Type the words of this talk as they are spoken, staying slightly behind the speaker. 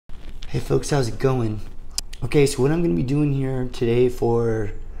Hey folks, how's it going? Okay, so what I'm going to be doing here today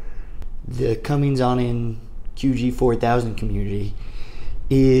for the Cummins Onan QG 4000 community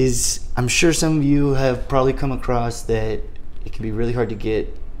is, I'm sure some of you have probably come across that it can be really hard to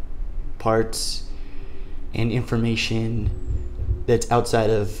get parts and information that's outside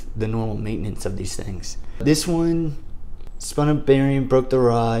of the normal maintenance of these things. This one spun a bearing, broke the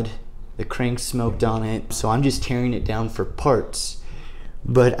rod, the crank smoked on it, so I'm just tearing it down for parts.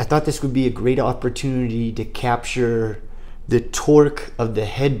 But I thought this would be a great opportunity to capture the torque of the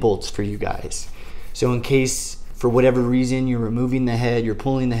head bolts for you guys. So in case, for whatever reason, you're removing the head, you're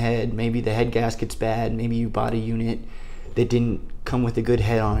pulling the head, maybe the head gasket's bad, maybe you bought a unit that didn't come with a good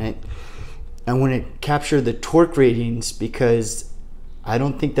head on it. I want to capture the torque ratings because I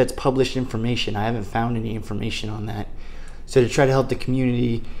don't think that's published information. I haven't found any information on that. So to try to help the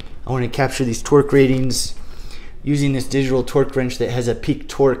community, I want to capture these torque ratings using this digital torque wrench that has a peak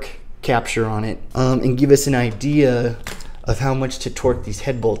torque capture on it, and give us an idea of how much to torque these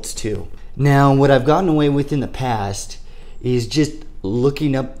head bolts to. Now, what I've gotten away with in the past is just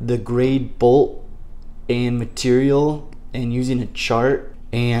looking up the grade bolt and material and using a chart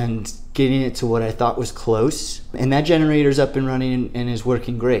and getting it to what I thought was close. And that generator's up and running and is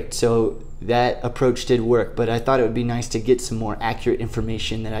working great. So that approach did work, but I thought it would be nice to get some more accurate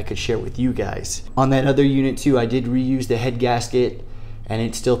information that I could share with you guys. On that other unit too, I did reuse the head gasket and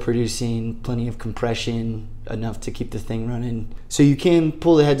it's still producing plenty of compression, enough to keep the thing running. So you can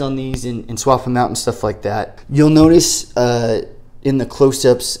pull the heads on these and swap them out and stuff like that. You'll notice in the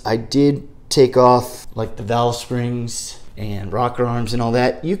close-ups, I did take off like the valve springs and rocker arms and all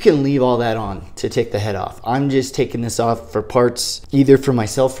that. You can leave all that on to take the head off. I'm just taking this off for parts, either for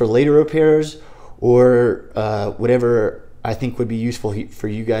myself for later repairs or whatever I think would be useful for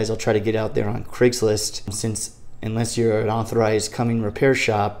you guys. I'll try to get out there on Craigslist, since unless you're an authorized Cummins repair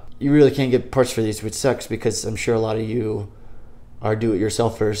shop, you really can't get parts for these, which sucks because I'm sure a lot of you are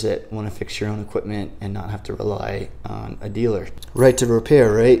do-it-yourselfers that want to fix your own equipment and not have to rely on a dealer. Right to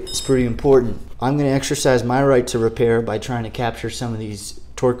repair, right? It's pretty important. I'm going to exercise my right to repair by trying to capture some of these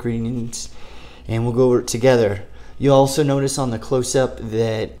torque readings, and we'll go over it together. You'll also notice on the close-up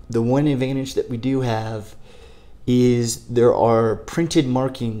that the one advantage that we do have is there are printed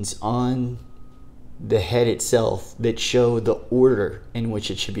markings on the head itself that show the order in which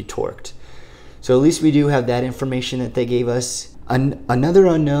it should be torqued. So at least we do have that information that they gave us. Another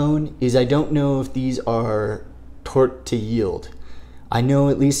unknown is I don't know if these are torque to yield. I know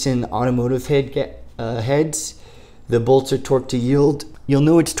at least in automotive heads, the bolts are torque to yield. You'll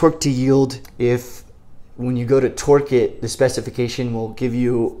know it's torque to yield if when you go to torque it, the specification will give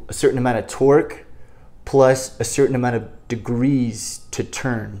you a certain amount of torque plus a certain amount of degrees to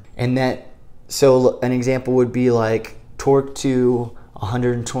turn. And that, so an example would be like torque to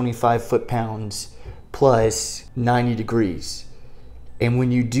 125 foot-pounds plus 90 degrees. And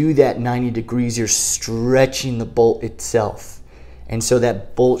when you do that 90 degrees, you're stretching the bolt itself. And so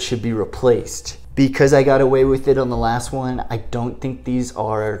that bolt should be replaced. Because I got away with it on the last one, I don't think these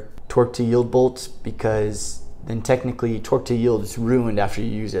are torque to yield bolts, because then technically torque to yield is ruined after you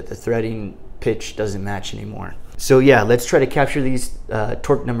use it. The threading pitch doesn't match anymore. So yeah, let's try to capture these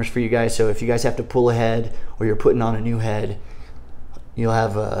torque numbers for you guys. So if you guys have to pull a head or you're putting on a new head, you'll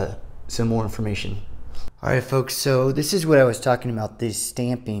have some more information. All right, folks, so this is what I was talking about, these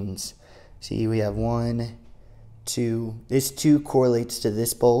stampings. See, we have 1, 2, this 2 correlates to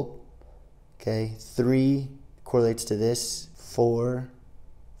this bolt, okay, 3 correlates to this, 4,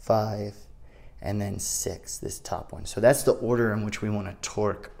 5, and then 6, this top one. So that's the order in which we want to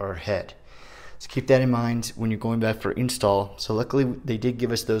torque our head. So keep that in mind when you're going back for install. So luckily they did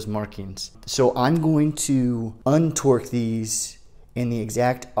give us those markings. So I'm going to untorque these in the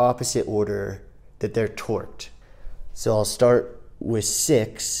exact opposite order that they're torqued. So I'll start with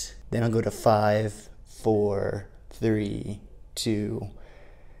 6, then I'll go to 5, 4, 3, 2,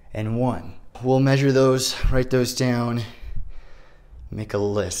 and 1. We'll measure those, write those down, make a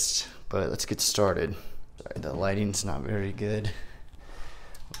list, but let's get started. Sorry, the lighting's not very good.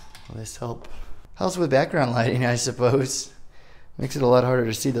 Will this help? Helps with background lighting, I suppose. Makes it a lot harder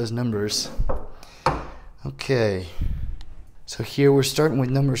to see those numbers. Okay, so here we're starting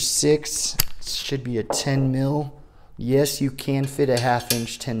with number 6. Should be a 10 mil. Yes, you can fit a 1/2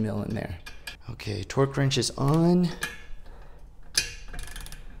 inch 10 mil in there. Okay, torque wrench is on.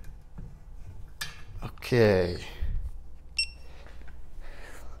 Okay.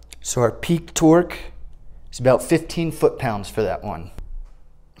 So our peak torque is about 15 foot-pounds for that one.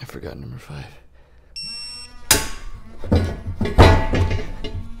 I forgot number 5.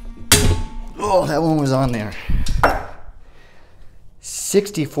 Oh, that one was on there.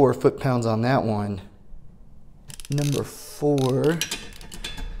 64 foot-pounds on that one. Number 4.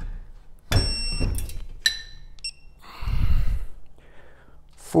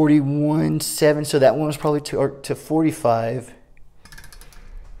 41.7, so that one was probably to 45.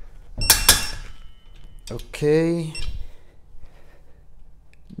 Okay.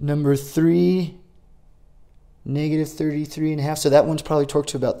 Number 3, negative 33.5, so that one's probably torqued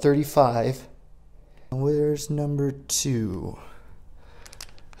to about 35. Where's number 2?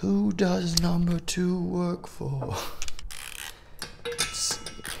 Who does number 2 work for? Let's see.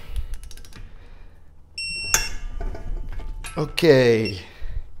 Okay.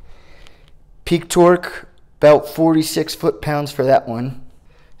 Peak torque, about 46 foot-pounds for that one.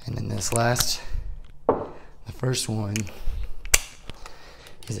 And then this last, the first one,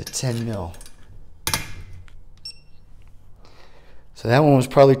 is a 10 mil. So that one was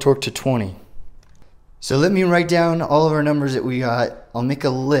probably torqued to 20. So let me write down all of our numbers that we got. I'll make a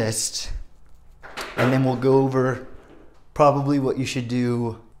list, and then we'll go over probably what you should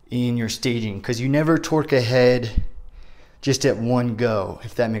do in your staging, because you never torque a head just at one go,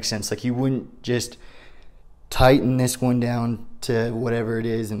 if that makes sense. Like, you wouldn't just tighten this one down to whatever it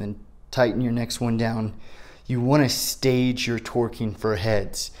is and then tighten your next one down. You want to stage your torquing for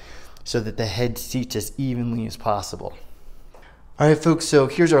heads so that the head seats as evenly as possible. All right, folks, so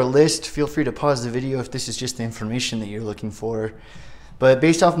here's our list. Feel free to pause the video if this is just the information that you're looking for. But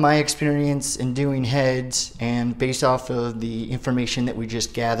based off my experience in doing heads and based off of the information that we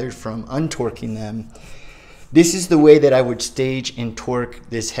just gathered from untorquing them, this is the way that I would stage and torque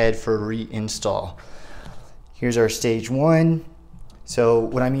this head for reinstall. Here's our stage 1. So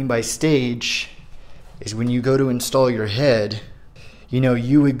what I mean by stage is when you go to install your head,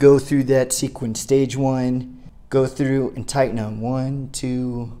 you would go through that sequence. Stage 1, go through and tighten them. 1,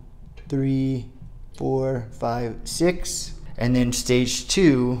 2, 3, 4, 5, 6. And then stage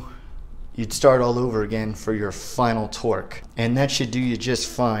 2, you'd start all over again for your final torque. And that should do you just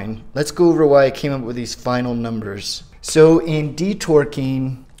fine. Let's go over why I came up with these final numbers. So in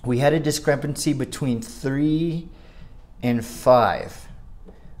detorquing, we had a discrepancy between 3 and 5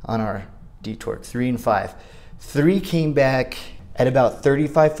 on our detorque, 3 and 5. 3 came back at about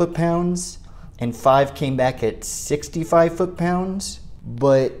 35 foot-pounds and 5 came back at 65 foot-pounds,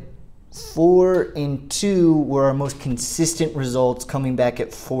 but 4 and 2 were our most consistent results, coming back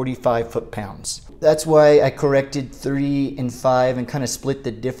at 45 foot-pounds. That's why I corrected 3 and 5 and kind of split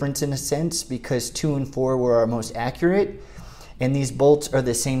the difference in a sense, because 2 and 4 were our most accurate, and these bolts are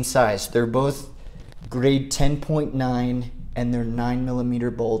the same size. They're both grade 10.9 and they're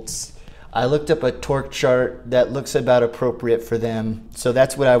 9mm bolts. I looked up a torque chart that looks about appropriate for them, so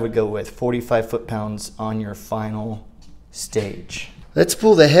that's what I would go with, 45 foot-pounds on your final stage. Let's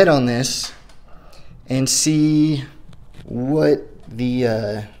pull the head on this and see what the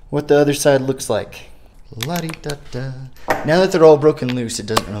other side looks like. La-di-da-da. Now that they're all broken loose, it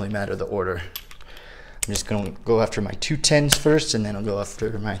doesn't really matter the order. I'm just going to go after my 210s first, and then I'll go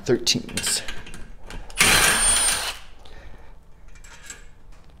after my 13s.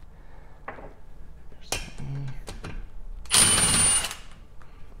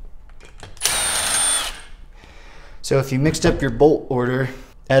 So if you mixed up your bolt order,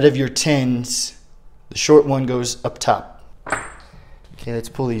 out of your 10s, the short one goes up top. Okay, let's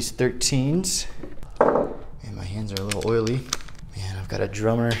pull these 13s. And my hands are a little oily. Man, I've got a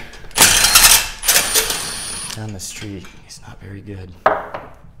drummer down the street. He's not very good.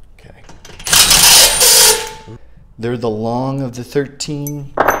 Okay. They're the long of the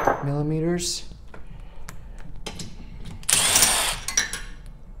 13mm.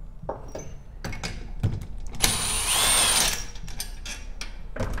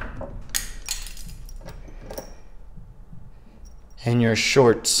 And your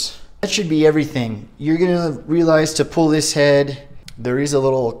shorts. That should be everything. You're gonna realize to pull this head, there is a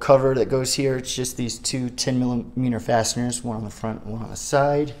little cover that goes here. It's just these two 10mm fasteners, one on the front, one on the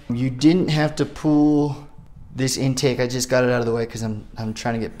side. You didn't have to pull this intake. I just got it out of the way because I'm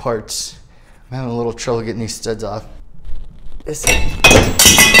trying to get parts. I'm having a little trouble getting these studs off.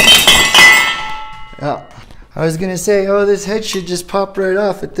 Oh, I was gonna say, oh, this head should just pop right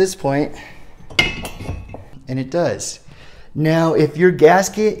off at this point. And it does. Now, if your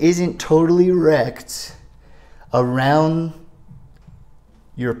gasket isn't totally wrecked around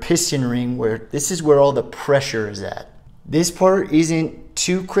your piston ring, where this is where all the pressure is at, this part isn't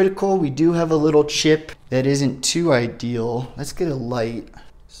too critical. We do have a little chip that isn't too ideal. Let's get a light.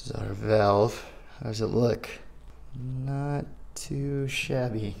 This is our valve. How does it look? Not too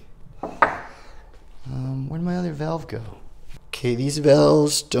shabby. Where'd my other valve go? Okay, these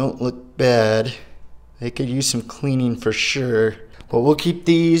valves don't look bad. They could use some cleaning for sure. But we'll keep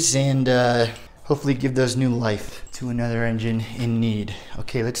these and hopefully give those new life to another engine in need.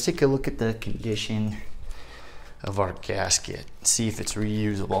 Okay, let's take a look at the condition of our gasket, see if it's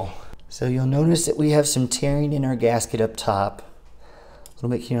reusable. So you'll notice that we have some tearing in our gasket up top, a little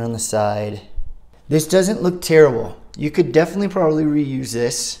bit here on the side. This doesn't look terrible. You could definitely probably reuse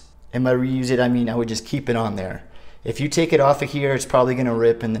this, and by reuse it I mean I would just keep it on there. If you take it off of here, it's probably gonna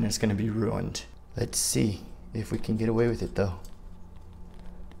rip and then it's gonna be ruined. Let's see if we can get away with it though.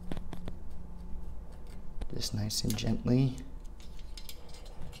 Just nice and gently.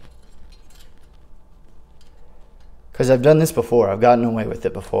 Because I've done this before, I've gotten away with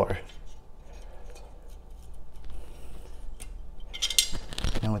it before.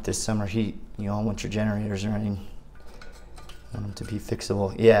 Now with this summer heat, you all want your generators running. You want them to be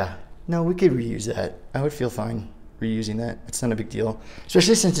fixable. Yeah, no, we could reuse that. I would feel fine reusing that. It's not a big deal,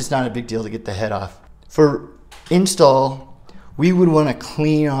 especially since it's not a big deal to get the head off. For install, we would want to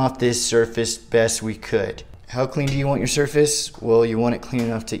clean off this surface best we could. How clean do you want your surface? Well, you want it clean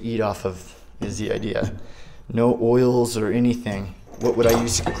enough to eat off of, is the idea. No oils or anything. What would I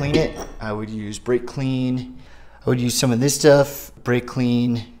use to clean it? I would use brake clean. I would use some of this stuff, brake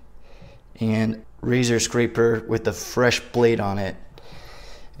clean, and razor scraper with a fresh blade on it.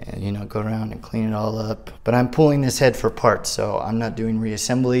 And you know, go around and clean it all up. But I'm pulling this head for parts, so I'm not doing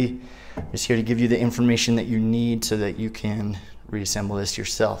reassembly. I'm just here to give you the information that you need so that you can reassemble this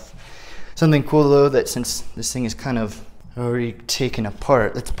yourself. Something cool though, that since this thing is kind of already taken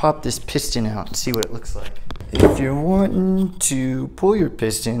apart, let's pop this piston out and see what it looks like. If you're wanting to pull your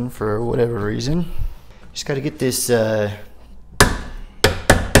piston for whatever reason, just got to get this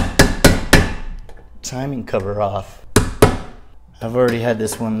timing cover off. I've already had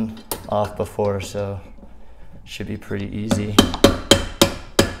this one off before, so it should be pretty easy.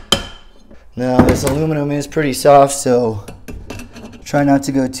 Now this aluminum is pretty soft, so try not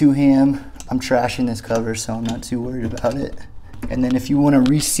to go too ham. I'm trashing this cover, so I'm not too worried about it. And then if you want to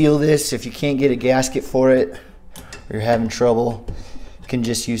reseal this, if you can't get a gasket for it, or you're having trouble, you can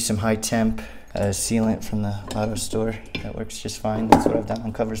just use some high temp sealant from the auto store. That works just fine. That's what I've done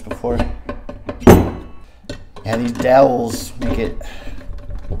on covers before. Yeah, these dowels make it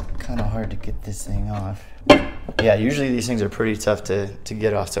kind of hard to get this thing off. Yeah, usually these things are pretty tough to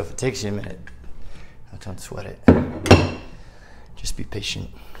get off, so if it takes you a minute, don't sweat it. Just be patient.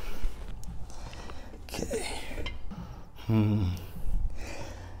 Okay.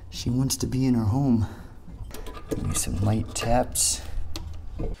 She wants to be in her home. Use some light taps.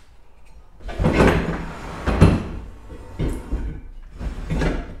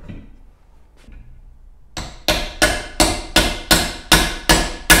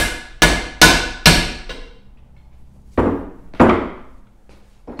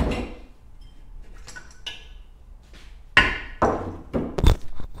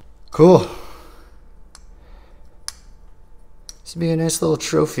 Cool. This would be a nice little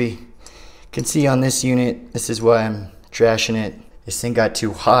trophy. You can see on this unit, this is why I'm trashing it. This thing got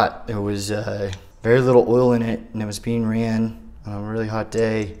too hot. There was very little oil in it, and it was being ran on a really hot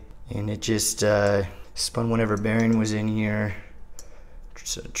day, and it just spun whatever bearing was in here.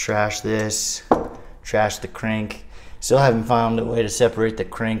 So trash this, trash the crank. Still haven't found a way to separate the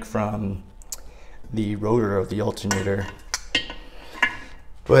crank from the rotor of the alternator.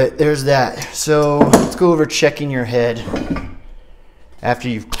 But there's that. So let's go over checking your head after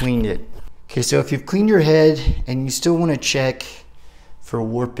you've cleaned it. Okay, so if you've cleaned your head and you still want to check for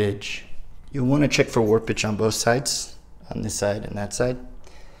warpage, you'll want to check for warpage on both sides, on this side and that side.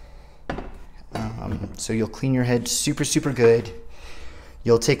 So you'll clean your head super good.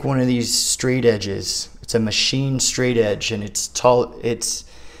 You'll take one of these straight edges. It's a machine straight edge, and it's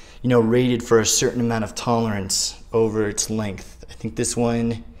rated for a certain amount of tolerance over its length. I think this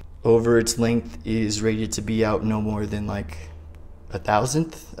one over its length is rated to be out no more than like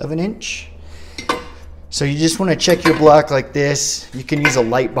 1/1000th of an inch. So you just want to check your block like this. You can use a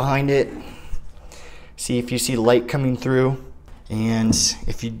light behind it. See if you see light coming through. And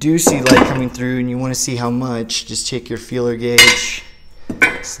if you do see light coming through and you want to see how much, just take your feeler gauge,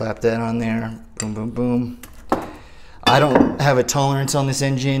 slap that on there, boom, boom, boom. I don't have a tolerance on this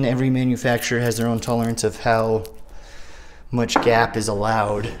engine. Every manufacturer has their own tolerance of how much gap is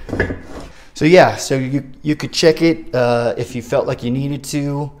allowed. So yeah, so you could check it if you felt like you needed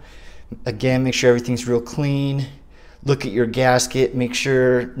to. Again, make sure everything's real clean. Look at your gasket, make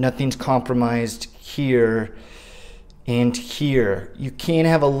sure nothing's compromised here and here. You can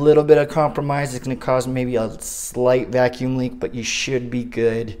have a little bit of compromise. It's going to cause maybe a slight vacuum leak, but you should be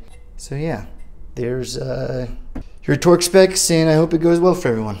good. So yeah, there's your torque specs, and I hope it goes well for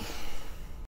everyone.